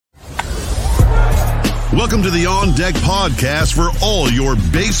Welcome to the On Deck podcast for all your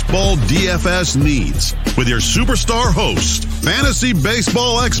baseball DFS needs with your superstar host, fantasy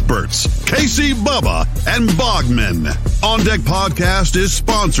baseball experts, Casey, Bubba, and Bogman. On Deck podcast is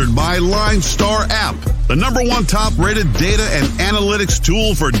sponsored by Line Star app, the #1 top-rated data and analytics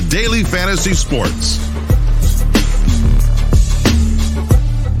tool for daily fantasy sports.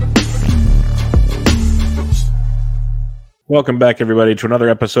 Welcome back, everybody, to another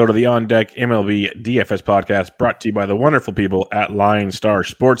episode of the On Deck MLB DFS podcast, brought to you by the wonderful people at Line Star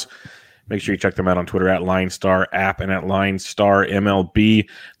Sports. Make sure you check them out on Twitter at Line Star App and at Line Star MLB.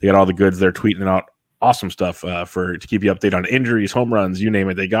 They got all the goods. They're tweeting out awesome stuff to keep you updated on injuries, home runs, you name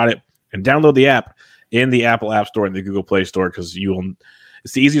it. They got it. And download the app in the Apple App Store and the Google Play Store, because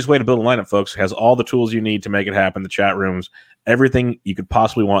it's the easiest way to build a lineup, folks. It has all the tools you need to make it happen, the chat rooms, everything you could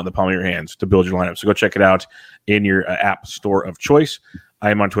possibly want in the palm of your hands to build your lineup. So go check it out in your app store of choice. I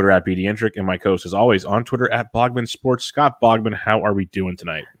am on Twitter at BDentric, and my co-host is always on Twitter at Bogman Sports. Scott Bogman, how are we doing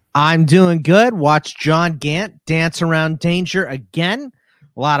tonight? I'm doing good. Watch John Gant dance around danger again.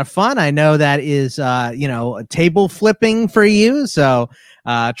 A lot of fun. I know that is, table flipping for you. So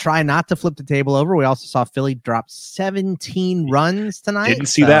try not to flip the table over. We also saw Philly drop 17 runs tonight. Didn't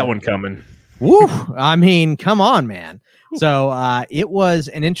see that one coming. Woo! I mean, come on, man. So it was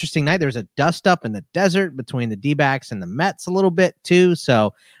an interesting night. There was a dust up in the desert between the D-backs and the Mets a little bit too.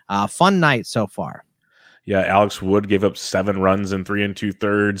 So fun night so far. Yeah, Alex Wood gave up 7 runs in 3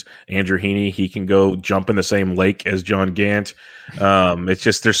 2/3. Andrew Heaney, he can go jump in the same lake as John Gant. It's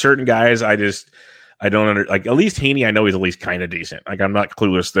just there's certain guys I don't like. At least Heaney, I know he's at least kind of decent. Like, I'm not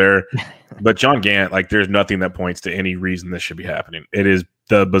clueless there, but John Gant, like, there's nothing that points to any reason this should be happening. It is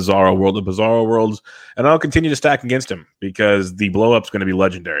the bizarro world of bizarro worlds, and I'll continue to stack against him because the blow up's going to be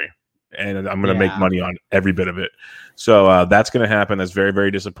legendary, and I'm going to make money on every bit of it. So that's going to happen. That's very, very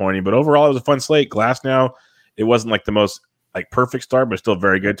disappointing. But overall, it was a fun slate. Glasnow, it wasn't like the most perfect start, but still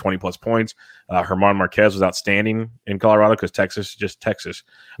very good. 20+ points. Herman Marquez was outstanding in Colorado because Texas is just Texas.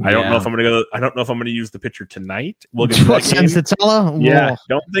 Yeah. I don't know if I'm going to use the pitcher tonight. We'll get to that game. Yeah,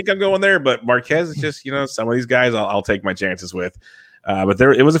 don't think I'm going there. But Marquez is just some of these guys I'll take my chances with. But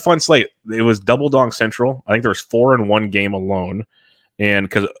it was a fun slate. It was double dong central. I think there was 4 in one game alone. And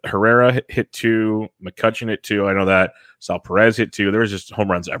because Herrera hit 2, McCutchen hit 2, I know that. Sal Perez hit 2. There was just home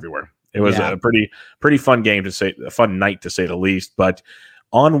runs everywhere. It was a pretty fun game a fun night to say the least. But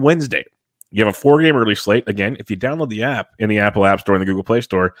on Wednesday, you have a 4-game early slate. Again, if you download the app in the Apple App Store and the Google Play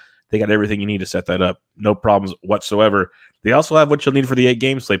Store, they got everything you need to set that up. No problems whatsoever. They also have what you'll need for the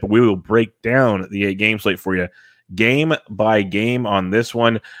 8-game slate, but we will break down the 8-game slate for you game by game on this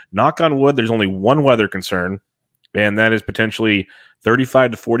one. Knock on wood, there's only one weather concern, and that is potentially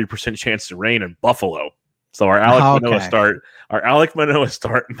 35 to 40% chance to rain in Buffalo. So our Alek Manoah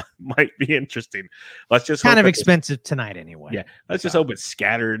start might be interesting. Let's just kind of expensive tonight anyway. Yeah, let's just hope it's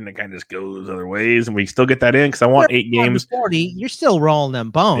scattered and it kind of just goes other ways, and we still get that in because I want 8 games. 40, you're still rolling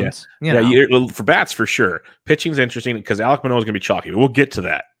them bones. For bats for sure. Pitching's interesting because Alek Manoah is going to be chalky. We'll get to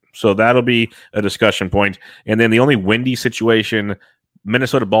that, so that'll be a discussion point. And then the only windy situation,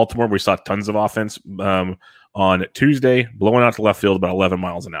 Minnesota-Baltimore, we saw tons of offense on Tuesday, blowing out to left field about 11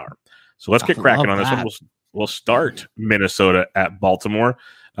 miles an hour. So let's get cracking on this one. We'll start Minnesota at Baltimore.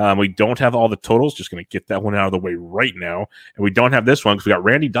 We don't have all the totals. Just going to get that one out of the way right now. And we don't have this one because we got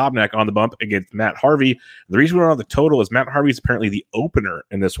Randy Dobnak on the bump against Matt Harvey. The reason we don't have the total is Matt Harvey is apparently the opener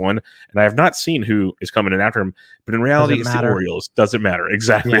in this one. And I have not seen who is coming in after him. But in reality, it's the Orioles. Doesn't matter.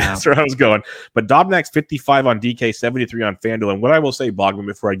 Exactly. Yeah. That's where I was going. But Dobnak's 55 on DK, 73 on FanDuel. And what I will say, Bogman,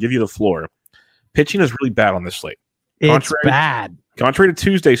 before I give you the floor, pitching is really bad on this slate. It's bad. Contrary to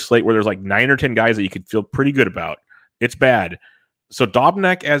Tuesday's slate where there's like 9 or 10 guys that you could feel pretty good about, it's bad. So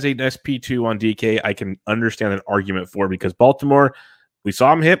Dobnak as an SP2 on DK, I can understand an argument for because Baltimore, we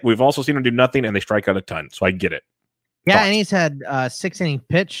saw him hit. We've also seen him do nothing, and they strike out a ton. So I get it. Yeah, and he's had 6-inning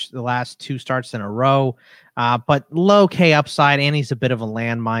pitch the last 2 starts in a row, but low K upside, and he's a bit of a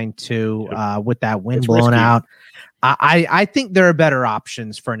landmine too with that wind blowing out. I think there are better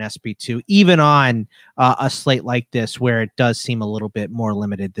options for an SP2, even on a slate like this, where it does seem a little bit more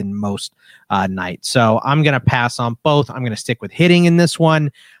limited than most nights. So I'm going to pass on both. I'm going to stick with hitting in this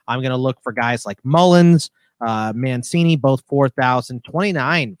one. I'm going to look for guys like Mullins, Mancini, both 4,000,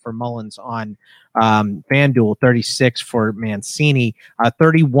 29 for Mullins on FanDuel, 36 for Mancini,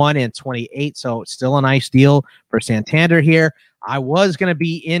 31 and 28. So it's still a nice deal for Santander here. I was going to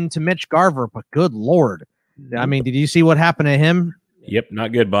be into Mitch Garver, but good Lord. I mean, did you see what happened to him? Yep,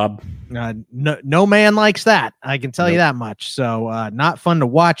 not good, Bob. No man likes that. I can tell you that much. So not fun to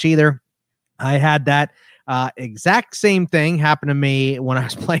watch either. I had that Exact same thing happened to me when I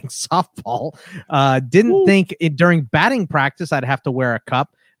was playing softball. Didn't think during batting practice I'd have to wear a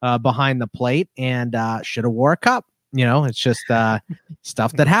cup behind the plate, and should have wore a cup. It's just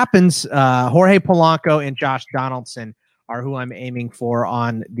stuff that happens. Jorge Polanco and Josh Donaldson are who I'm aiming for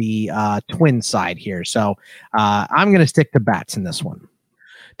on the Twins side here. So I'm going to stick to bats in this one.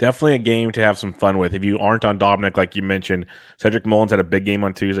 Definitely a game to have some fun with. If you aren't on Dominic, like you mentioned, Cedric Mullins had a big game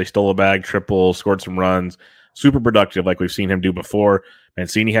on Tuesday, stole a bag, triple, scored some runs, super productive like we've seen him do before.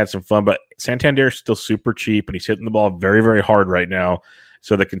 Mancini had some fun, but Santander is still super cheap, and he's hitting the ball very, very hard right now.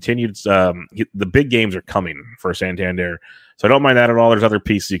 So the continued, the big games are coming for Santander. So I don't mind that at all. There's other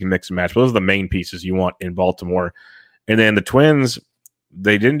pieces you can mix and match, but those are the main pieces you want in Baltimore. And then the Twins,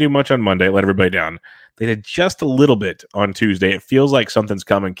 they didn't do much on Monday, let everybody down. They did just a little bit on Tuesday. It feels like something's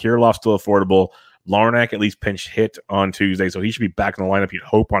coming. Kirilloff's still affordable. Larnack at least pinch hit on Tuesday, so he should be back in the lineup. You'd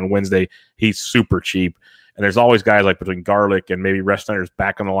hope on Wednesday. He's super cheap. And there's always guys like between Garlick and maybe Restner's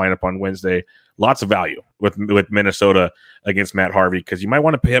back in the lineup on Wednesday. Lots of value with Minnesota against Matt Harvey because you might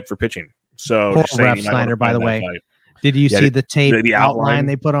want to pay up for pitching. So Refsnyder, by the way. Did you see the tape the outline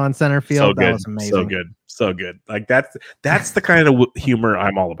they put on center field? So that was amazing. So good. Like that's the kind of humor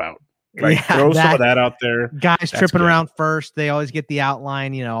I'm all about. Like throw some of that out there. Guys tripping around first. They always get the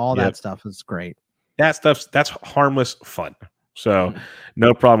outline. All that stuff is great. That's harmless fun. So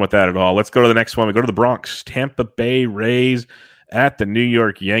no problem with that at all. Let's go to the next one. We go to the Bronx. Tampa Bay Rays at the New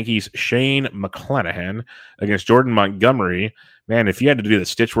York Yankees. Shane McClanahan against Jordan Montgomery. Man, if you had to do the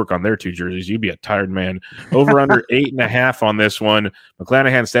stitch work on their two jerseys, you'd be a tired man. Over under 8.5 on this one.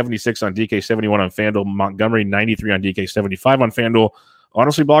 McClanahan 76 on DK, 71 on FanDuel. Montgomery 93 on DK, 75 on FanDuel.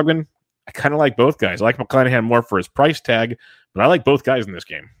 Honestly, Bogman, I kind of like both guys. I like McClanahan more for his price tag, but I like both guys in this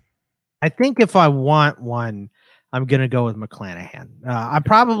game. I think if I want one, I'm going to go with McClanahan. I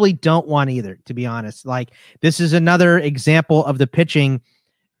probably don't want either, to be honest. Like, this is another example of the pitching.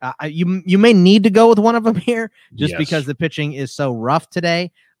 You may need to go with one of them here just because the pitching is so rough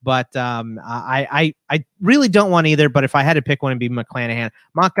today. But I really don't want either. But if I had to pick one, it'd be McClanahan.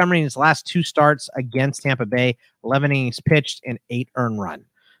 Montgomery in his last 2 starts against Tampa Bay, 11 innings pitched and 8 earned run.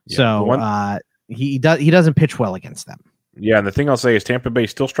 Yeah, so he doesn't pitch well against them. Yeah, and the thing I'll say is Tampa Bay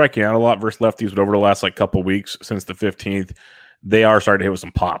still striking out a lot versus lefties, but over the last couple weeks since the 15th, they are starting to hit with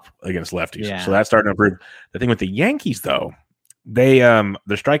some pop against lefties. Yeah. So that's starting to improve. The thing with the Yankees, though, they're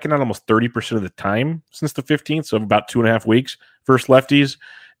striking out almost 30% of the time since the 15th, so about 2.5 weeks versus lefties,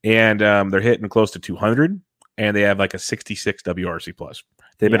 and they're hitting close to 200, and they have like a 66 WRC plus.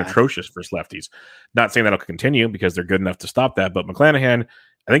 They've been atrocious versus lefties. Not saying that'll continue because they're good enough to stop that, but McClanahan,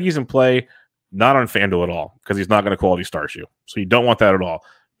 I think he's in play. Not on FanDuel at all because he's not going to quality start you. So you don't want that at all.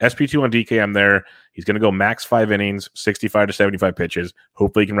 SP2 on DK, I'm there. He's going to go max 5 innings, 65 to 75 pitches.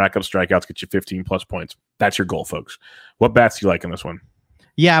 Hopefully he can rack up strikeouts, get you 15 plus points. That's your goal, folks. What bats do you like in this one?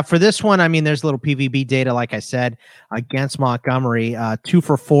 Yeah, for this one, I mean, there's a little PVB data, like I said, against Montgomery. 2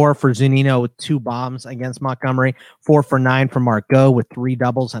 for 4 for Zunino with 2 bombs against Montgomery. 4 for 9 for Margot with 3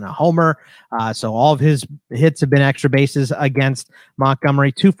 doubles and a homer. So all of his hits have been extra bases against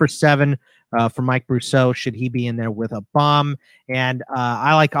Montgomery. 2 for 7 for Mike Brousseau, should he be in there with a bomb. And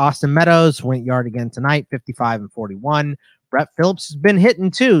I like Austin Meadows, went yard again tonight, 55 and 41. Brett Phillips has been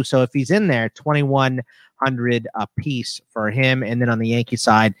hitting too, so if he's in there, 2,100 a piece for him. And then on the Yankee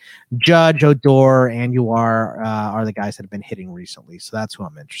side, Judge, Odor, and Andujar are the guys that have been hitting recently. So that's who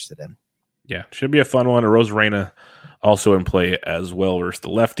I'm interested in. Yeah, should be a fun one. Rosarena also in play as well versus the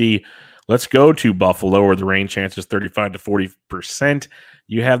lefty. Let's go to Buffalo, where the rain chance is 35 to 40%.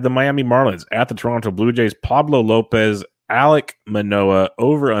 You have the Miami Marlins at the Toronto Blue Jays. Pablo Lopez, Alek Manoah,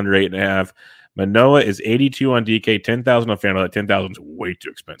 over under 8.5. Manoah is 82 on DK, 10,000 on FanDuel. That 10,000 is way too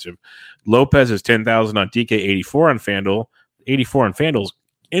expensive. Lopez is 10,000 on DK, 84 on FanDuel. 84 on FanDuel is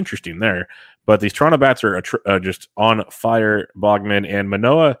interesting there. But these Toronto bats are just on fire, Bogman. And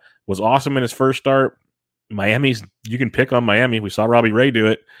Manoah was awesome in his first start. Miami's, you can pick on Miami. We saw Robbie Ray do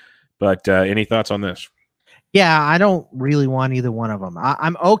it. But any thoughts on this? Yeah, I don't really want either one of them.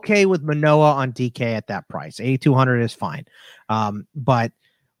 I'm okay with Manoah on DK at that price. 8,200 is fine. But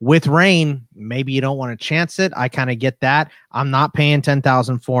with rain, maybe you don't want to chance it. I kind of get that. I'm not paying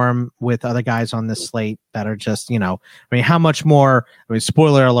 10,000 for him with other guys on this slate that are just, I mean, how much more? I mean,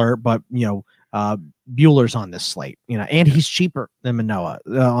 spoiler alert, but Bueller's on this slate, and he's cheaper than Manoah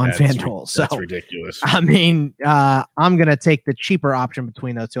on FanDuel. So that's ridiculous. I mean, I'm going to take the cheaper option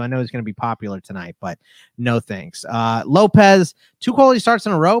between those two. I know he's going to be popular tonight, but no thanks. Lopez, 2 quality starts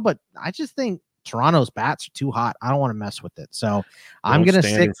in a row, but I just think Toronto's bats are too hot. I don't want to mess with it. So I'm going to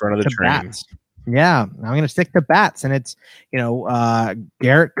stick in front of the train. bats. Yeah, I'm going to stick to bats, and it's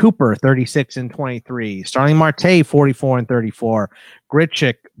Garrett Cooper 36 and 23, Starling Marte 44 and 34,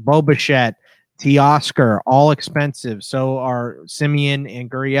 Grichuk, Bo Bichette, Teoscar, all expensive. So are Simeon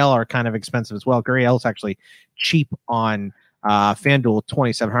and Gurriel are kind of expensive as well. Gurriel's actually cheap on FanDuel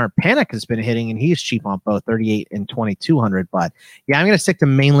 2,700. Panic has been hitting, and he's cheap on both 38 and 2,200. But yeah, I'm going to stick to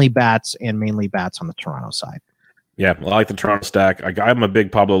mainly bats on the Toronto side. Yeah, I like the Toronto stack. I'm a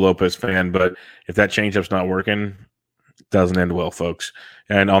big Pablo Lopez fan, but if that changeup's not working, it doesn't end well, folks.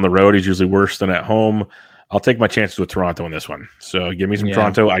 And on the road, he's usually worse than at home. I'll take my chances with Toronto in this one. So give me some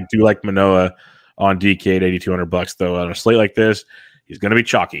Toronto. I do like Manoah on DK at $8,200 though. On a slate like this, he's going to be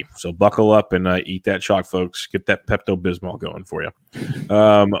chalky. So buckle up and eat that chalk, folks. Get that Pepto-Bismol going for you.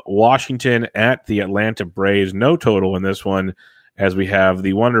 Washington at the Atlanta Braves. No total in this one, as we have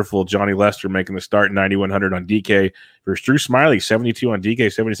the wonderful Johnny Lester making the start, 9,100 on DK versus Drew Smyly, 72 on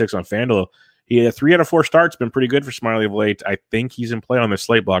DK, 76 on FanDuel. He had 3 out of 4 starts, been pretty good for Smyly of late. I think he's in play on this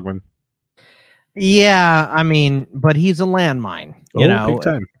slate, Bogman. Yeah, I mean, but he's a landmine. You know,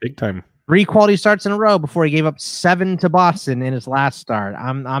 big time. 3 quality starts in a row before he gave up 7 to Boston in his last start.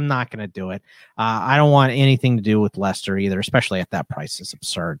 I'm not going to do it. I don't want anything to do with Lester either, especially at that price. It's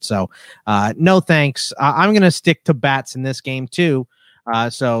absurd. So no thanks. I'm going to stick to bats in this game too.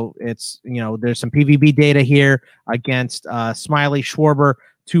 So it's, there's some PVB data here against Smyly. Schwarber,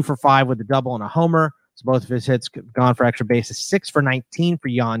 2 for 5 with a double and a homer. So both of his hits gone for extra bases. 6 for 19 for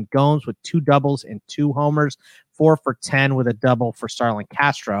Yan Gomes with 2 doubles and 2 homers. 4 for 10 with a double for Starlin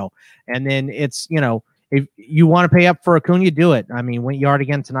Castro. And then it's, if you want to pay up for Acuna, do it. I mean, went yard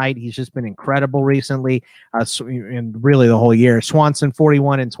again tonight. He's just been incredible recently, and really the whole year. Swanson,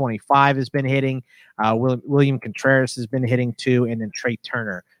 41 and 25 has been hitting. William Contreras has been hitting too, and then Trey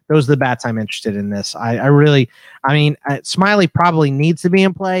Turner. Those are the bats I'm interested in this. Smyly probably needs to be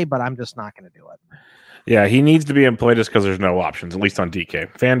in play, but I'm just not going to do it. Yeah, he needs to be in play just because there's no options, at least on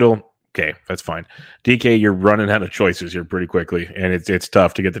DK. FanDuel, okay, that's fine. DK, you're running out of choices here pretty quickly, and it's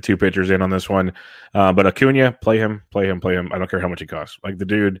tough to get the 2 pitchers in on this one. But Acuna, play him. I don't care how much he costs. Like, the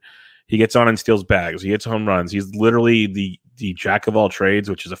dude, he gets on and steals bags. He hits home runs. He's literally the jack of all trades,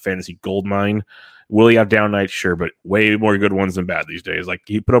 which is a fantasy gold mine. Will he have down nights? Sure, but way more good ones than bad these days. Like,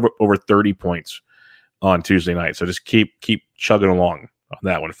 he put over 30 points on Tuesday night. So just keep chugging along on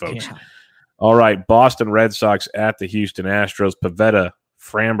that one, folks. Yeah. All right, Boston Red Sox at the Houston Astros. Pivetta,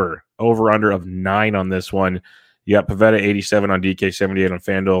 Framber, over-under of 9 on this one. You got Pivetta, 87 on DK, 78 on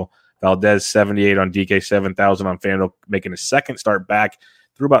FanDuel. Valdez, 78 on DK, 7,000 on FanDuel, making a second start back.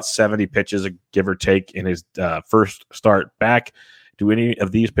 Threw about 70 pitches, give or take, in his first start back. Do any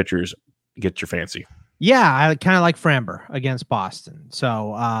of these pitchers get your fancy? Yeah, I kind of like Framber against Boston.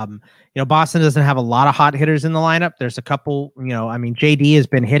 So, Boston doesn't have a lot of hot hitters in the lineup. There's a couple, JD has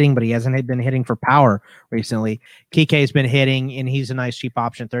been hitting, but he hasn't been hitting for power recently. Kike has been hitting, and he's a nice cheap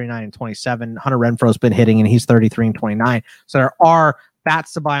option, 39 and 27. Hunter Renfroe's been hitting, and he's 33 and 29. So there are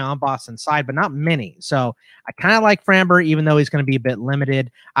bats to buy on Boston's side, but not many. So I kind of like Framber, even though he's going to be a bit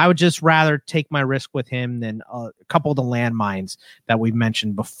limited. I would just rather take my risk with him than a couple of the landmines that we've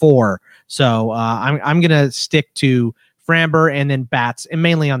mentioned before. So I'm going to stick to Framber and then bats, and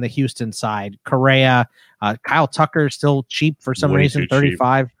mainly on the Houston side. Correa, Kyle Tucker is still cheap for some reason,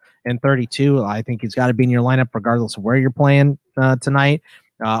 35 and 32. I think he's got to be in your lineup regardless of where you're playing tonight.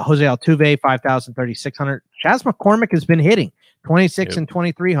 Jose Altuve, 5,000, 3,600. Chas McCormick has been hitting 26 and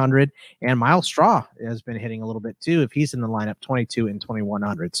 2,300, and Miles Straw has been hitting a little bit too. If he's in the lineup, 22 and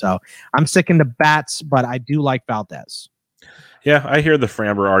 2,100. So I'm sticking to bats, but I do like Valdez. Yeah, I hear the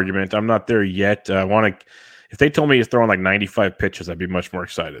Framber argument. I'm not there yet. If they told me he's throwing like 95 pitches, I'd be much more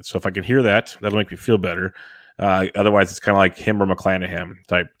excited. So if I can hear that, that'll make me feel better. Otherwise, it's kind of like him or McClanahan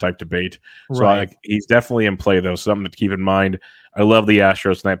type debate. So he's definitely in play, though. Something to keep in mind. I love the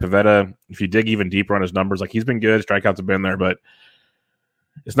Astros tonight. Pivetta, if you dig even deeper on his numbers, like, he's been good. Strikeouts have been there, but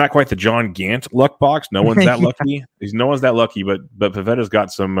it's not quite the John Gant luck box. No one's that lucky. No one's that lucky, but Pivetta's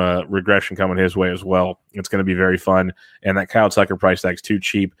got some regression coming his way as well. It's going to be very fun. And that Kyle Tucker price tag's too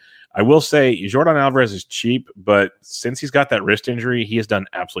cheap. I will say Jordan Alvarez is cheap, but since he's got that wrist injury, he has done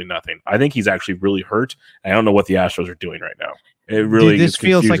absolutely nothing. I think he's actually really hurt. I don't know what the Astros are doing right now. It really this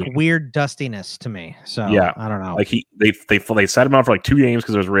feels like weird dustiness to me. So yeah, I don't know. Like they sat him out for like 2 games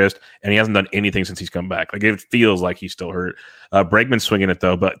because of his wrist, and he hasn't done anything since he's come back. Like, it feels like he's still hurt. Bregman's swinging it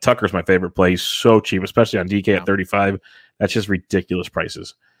though, but Tucker's my favorite play. He's so cheap, especially on DK at 35. That's just ridiculous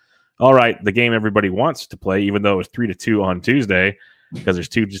prices. All right, the game everybody wants to play, even though it was 3-2 on Tuesday, because there's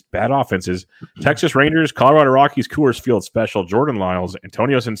 2 just bad offenses. Texas Rangers, Colorado Rockies, Coors Field Special, Jordan Lyles,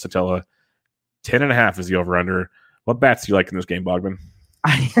 Antonio Sensatella, 10.5 is the over-under. What bats do you like in this game, Bogman?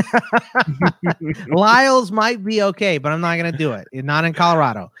 Lyles might be okay, but I'm not going to do it. Not in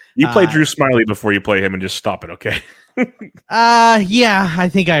Colorado. You play Drew Smiley before you play him and just stop it, okay? Yeah, I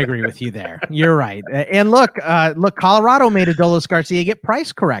think I agree with you there. You're right. And look, Colorado made Adolis Garcia get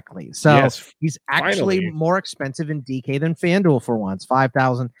priced correctly. So yes, he's actually more expensive in DK than FanDuel for once,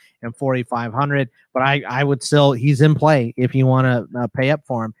 5,000 and 4,500. But I would still, he's in play if you want to pay up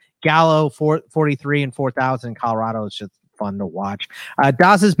for him. Gallo 43 and 4,000 in Colorado is just fun to watch.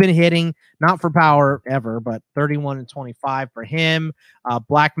 Dawes has been hitting, not for power ever, but 31 and 25 for him.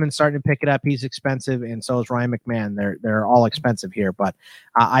 Blackman's starting to pick it up. He's expensive, and so is Ryan McMahon. They're all expensive here, but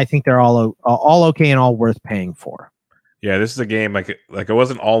I think they're all okay and all worth paying for. Yeah, this is a game like I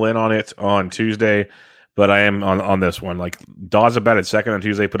wasn't all in on it on Tuesday, but I am on this one. Like Dawes batted second on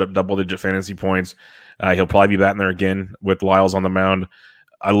Tuesday, put up double-digit fantasy points. He'll probably be batting there again with Lyles on the mound.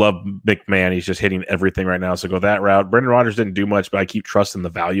 I love McMahon. He's just hitting everything right now. So go that route. Brendan Rodgers didn't do much, but I keep trusting the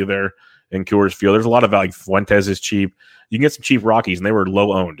value there in Coors Field. There's a lot of value. Fuentes is cheap. You can get some cheap Rockies, and they were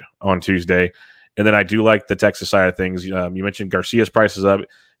low owned on Tuesday. And then I do like the Texas side of things. You mentioned Garcia's price is up.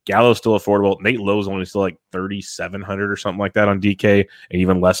 Gallo's still affordable. Nate Lowe's only still like 3,700 or something like that on DK, and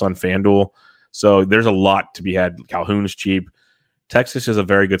even less on FanDuel. So there's a lot to be had. Calhoun's cheap. Texas is a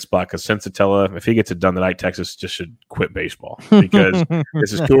very good spot because Sensatella, if he gets it done tonight, Texas just should quit baseball because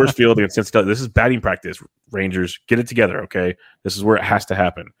this is Coors Field against Sensatella. This is batting practice. Rangers, get it together, okay? This is where it has to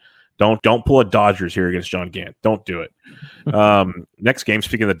happen. Don't pull a Dodgers here against John Gant. Don't do it. Next game,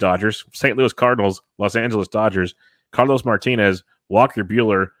 speaking of the Dodgers, St. Louis Cardinals, Los Angeles Dodgers, Carlos Martinez, Walker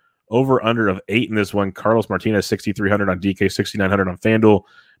Buehler, over under of 8 in this one. Carlos Martinez, 6,300 on DK, 6,900 on FanDuel.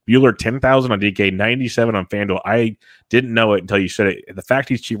 Buehler, 10,000 on DK, 97 on FanDuel. I didn't know it until you said it. The fact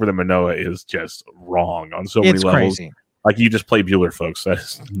he's cheaper than Manoah is just wrong on so many levels. Crazy. Like, you just play Buehler, folks.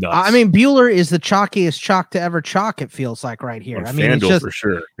 That's nuts. I mean, Buehler is the chalkiest chalk to ever chalk, it feels like right here. I mean, FanDuel, it's just, for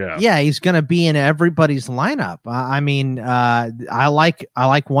sure. Yeah, he's going to be in everybody's lineup. I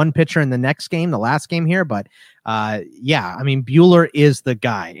like one pitcher in the next game, the last game here, but yeah, I mean, Buehler is the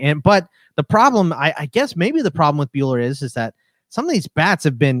guy. But the problem, I guess maybe the problem with Buehler is that some of these bats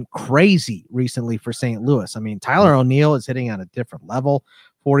have been crazy recently for St. Louis. I mean, Tyler O'Neill is hitting on a different level,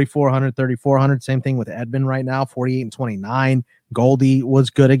 4,400, 3,400. Same thing with Edman right now, 48 and 29. Goldie was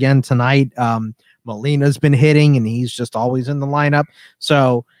good again tonight. Molina's been hitting, and he's just always in the lineup.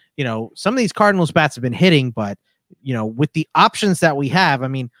 So, some of these Cardinals bats have been hitting, but, with the options that we have, I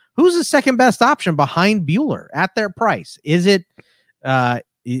mean, who's the second best option behind Buehler at their price? Is it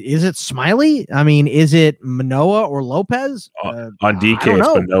Smiley? I mean, is it Manoah or Lopez? On DK, it's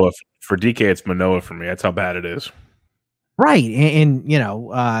Manoah. For DK, it's Manoah for me. That's how bad it is. Right. And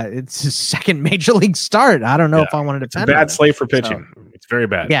it's his second major league start. I don't know if I want to defend it. It's a bad slate for pitching. So, it's very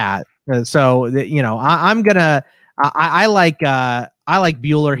bad. Yeah. So, I like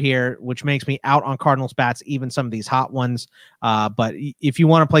Buehler here, which makes me out on Cardinals bats, even some of these hot ones. But if you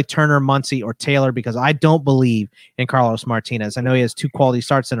want to play Turner, Muncy, or Taylor, because I don't believe in Carlos Martinez. I know he has 2 quality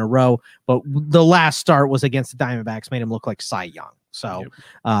starts in a row, but the last start was against the Diamondbacks, made him look like Cy Young. So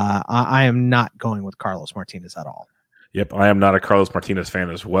I am not going with Carlos Martinez at all. Yep, I am not a Carlos Martinez fan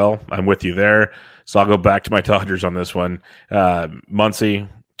as well. I'm with you there. So I'll go back to my Dodgers on this one. Muncy,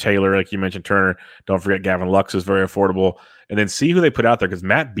 Taylor, like you mentioned, Turner. Don't forget Gavin Lux is very affordable. And then see who they put out there, because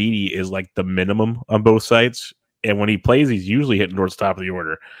Matt Beattie is like the minimum on both sites. And when he plays, he's usually hitting towards the top of the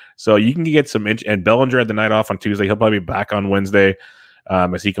order. So you can get some – and Bellinger had the night off on Tuesday. He'll probably be back on Wednesday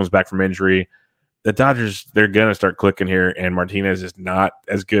as he comes back from injury. The Dodgers, they're going to start clicking here, and Martinez is not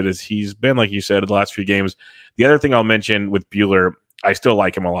as good as he's been, like you said, the last few games. The other thing I'll mention with Buehler, I still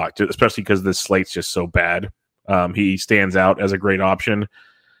like him a lot, especially because this slate's just so bad. He stands out as a great option.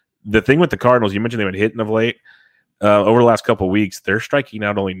 The thing with the Cardinals, you mentioned they've been hitting of late. Over the last couple of weeks, they're striking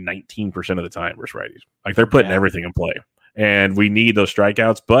out only 19% of the time versus righties. Like, they're putting everything in play. And we need those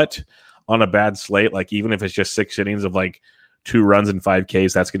strikeouts. But on a bad slate, like, even if it's just 6 innings of, like, 2 runs and 5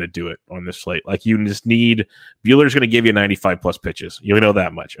 Ks, that's going to do it on this slate. Like, you just need – Buehler's going to give you 95-plus pitches. You know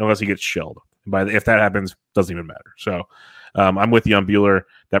that much, unless he gets shelled. If that happens, doesn't even matter. So I'm with you on Buehler.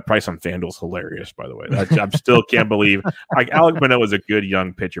 That price on FanDuel's hilarious, by the way. I still can't believe – like, Alek Manoah is a good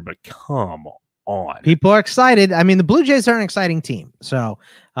young pitcher, but come on. People are excited. I mean, the Blue Jays are an exciting team. So,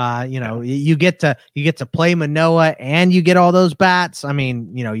 you get to play Manoah and you get all those bats. I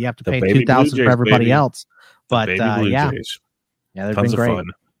mean, you have to pay $2,000 for everybody else. But Jays. Yeah, they've tons been great. Of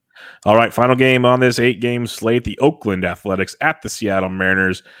fun. All right, final game on this 8-game slate: the Oakland Athletics at the Seattle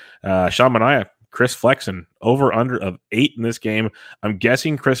Mariners. Sean Manaea, Chris Flexen, over under of 8 in this game. I'm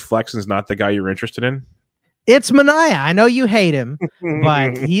guessing Chris Flexen's not the guy you're interested in. It's Manaea. I know you hate him,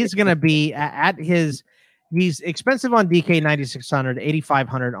 but he's going to be at his he's expensive on DK 9,600,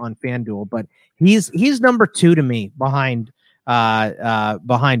 8,500 on FanDuel, but he's number 2 to me behind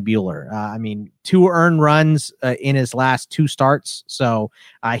Buehler. I mean, 2 earned runs in his last 2 starts. So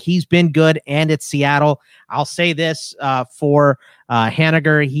he's been good, and it's Seattle. I'll say this for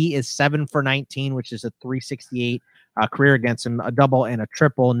Haniger, he is 7 for 19, which is a 368 career against him, a double and a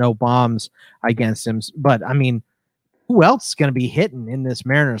triple, no bombs against him. But I mean, who else is going to be hitting in this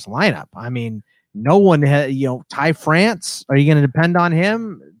Mariners lineup? I mean, no one has, Ty France. Are you going to depend on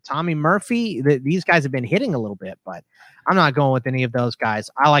him? Tommy Murphy? These guys have been hitting a little bit, but I'm not going with any of those guys.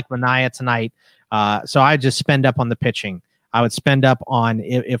 I like Manaea tonight. So I just spend up on the pitching. I would spend up on,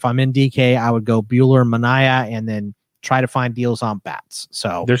 if I'm in DK, I would go Buehler, Manaea, and then try to find deals on bats.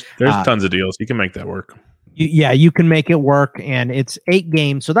 So there's tons of deals. You can make that work. You can make it work, and it's 8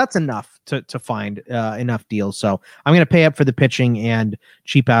 games, so that's enough to find enough deals. So I'm going to pay up for the pitching and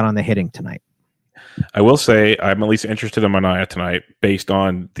cheap out on the hitting tonight. I will say I'm at least interested in Manaea tonight based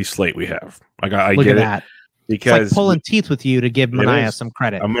on the slate we have. I Look get at that. Because it's like pulling teeth with you to give Manaea some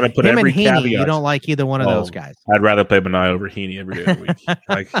credit. I'm going to put him every and Heaney, caveat. You don't like either one of those guys. I'd rather play Manaea over Heaney every day of the week.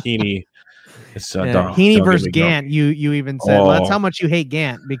 Like Heaney. Heaney versus Gant. You even said that's how much you hate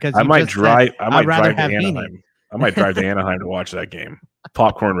Gant because I might drive. I'd rather have Anaheim. Heaney. I might drive to Anaheim to watch that game.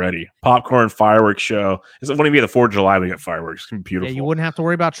 Popcorn ready. Popcorn fireworks show. It's going to be the 4th of July. We get fireworks. It's going to be beautiful. Yeah, you wouldn't have to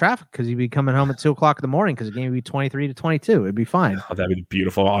worry about traffic because you'd be coming home at 2:00 in the morning because the game would be 23-22. It'd be fine. Oh, that'd be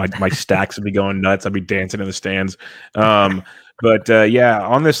beautiful. My stacks would be going nuts. I'd be dancing in the stands. But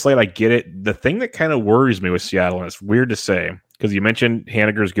on this slate, I get it. The thing that kind of worries me with Seattle, and it's weird to say, because you mentioned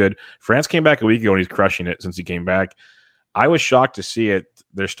Haniger's good. France came back a week ago and he's crushing it since he came back. I was shocked to see it.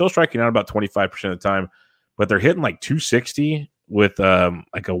 They're still striking out about 25% of the time, but they're hitting like 260 with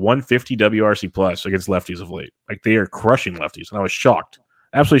like a 150 WRC plus against lefties of late. Like they are crushing lefties, and I was shocked,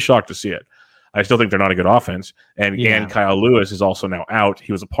 absolutely shocked to see it. I still think they're not a good offense, and Kyle Lewis is also now out.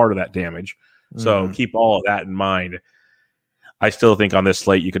 He was a part of that damage, so keep all of that in mind. I still think on this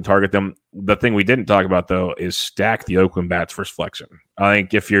slate you can target them. The thing we didn't talk about though is stack the Oakland bats versus Flexen. I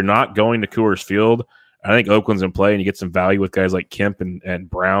think if you're not going to Coors Field, I think Oakland's in play, and you get some value with guys like Kemp and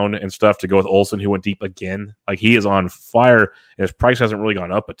Brown and stuff to go with Olsen, who went deep again. Like he is on fire, and his price hasn't really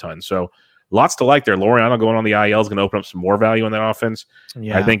gone up a ton. So lots to like there. Laureano going on the IL is going to open up some more value in that offense.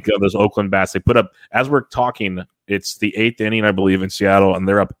 Yeah. I think those Oakland bats, they put up, as we're talking, it's the 8th inning, I believe, in Seattle, and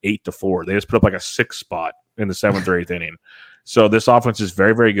they're up 8-4. They just put up like a 6th spot in the 7th or 8th inning. So this offense is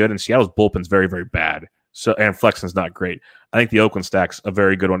very, very good, and Seattle's bullpen's very, very bad. So and Flexen's not great. I think the Oakland stack's a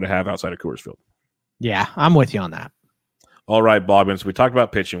very good one to have outside of Coors Field. Yeah, I'm with you on that. All right, Bogman. So we talked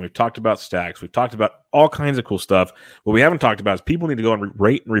about pitching. We've talked about stacks. We've talked about all kinds of cool stuff. What we haven't talked about is people need to go and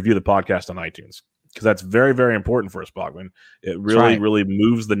rate and review the podcast on iTunes because that's very, very important for us, Bogman. It really, really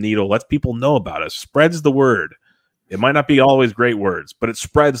moves the needle, lets people know about us, spreads the word. It might not be always great words, but it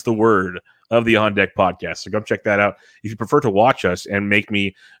spreads the word of the On Deck podcast. So go check that out. If you prefer to watch us and make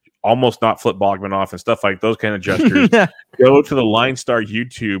me almost not flip Bogman off and stuff like those kind of gestures, go to the Line Star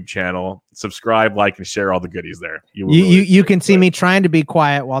YouTube channel, subscribe, like, and share all the goodies there. You can see me trying to be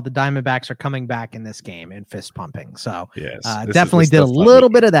quiet while the Diamondbacks are coming back in this game and fist pumping. So yes, definitely did a little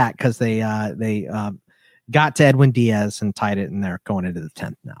bit of that because they got to Edwin Diaz and tied it, and they're going into the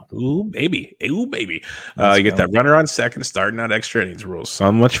 10th now. Ooh, baby. You get that runner on second, starting out extra innings rules.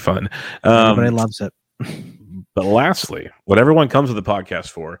 So much fun. Everybody loves it. But lastly, what everyone comes to the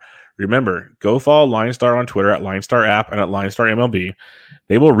podcast for, remember, go follow Line Star on Twitter at Line Star App and at Line Star MLB.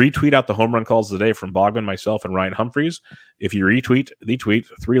 They will retweet out the home run calls of the day from Bogman, myself, and Ryan Humphreys. If you retweet the tweet,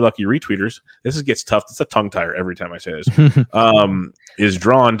 3 lucky retweeters, gets tough. It's a tongue tire every time I say this, is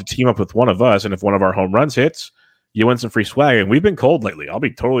drawn to team up with one of us. And if one of our home runs hits, you win some free swag. And we've been cold lately. I'll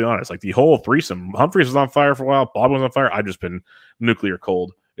be totally honest. Like the whole threesome, Humphreys was on fire for a while. Bogman was on fire. I've just been nuclear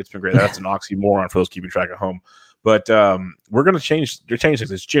cold. It's been great. That's an oxymoron for those keeping track at home. But we're going to change things.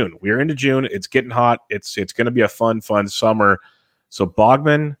 It's June. We are into June. It's getting hot. It's going to be a fun summer. So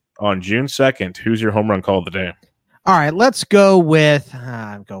Bogman, on June 2nd, who's your home run call of the day? All right, let's go with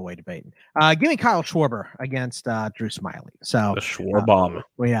go away debating. Give me Kyle Schwarber against Drew Smyly. So the Schwarbomb.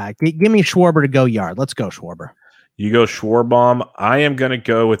 Give me Schwarber to go yard. Let's go Schwarber. You go Schwarbomb. I am going to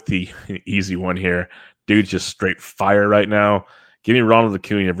go with the easy one here. Dude's just straight fire right now. Give me Ronald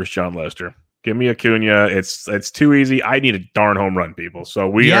Acuna versus John Lester. Give me Acuna. It's too easy. I need a darn home run, people.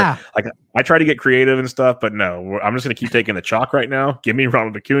 So are like, I try to get creative and stuff, but no, I'm just going to keep taking the chalk right now. Give me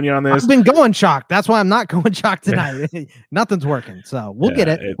Ronald Acuna on this. I've been going chalk. That's why I'm not going chalk tonight. Nothing's working. So we'll get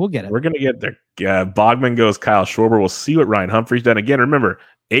it. We'll get it. We're going to get there. Bogman goes Kyle Schwarber. We'll see what Ryan Humphreys done. Again, remember,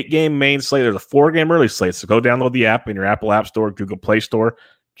 8-game main slate. There's a 4-game early slate. So go download the app in your Apple App Store, Google Play Store.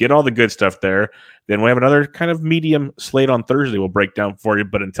 get all the good stuff there. Then we have another kind of medium slate on Thursday we'll break down for you.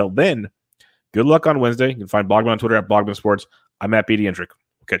 But until then, good luck on Wednesday. You can find Bogman on Twitter at Bogman Sports. I'm at BD Intric.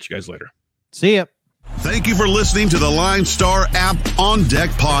 We'll catch you guys later. See ya. Thank you for listening to the Line Star App On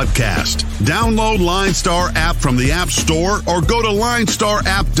Deck podcast. Download Line Star app from the App Store or go to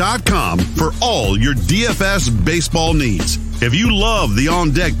linestarapp.com for all your DFS baseball needs. If you love the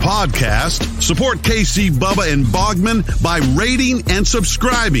On Deck podcast, support KC, Bubba, and Bogman by rating and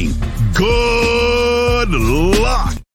subscribing. Good luck.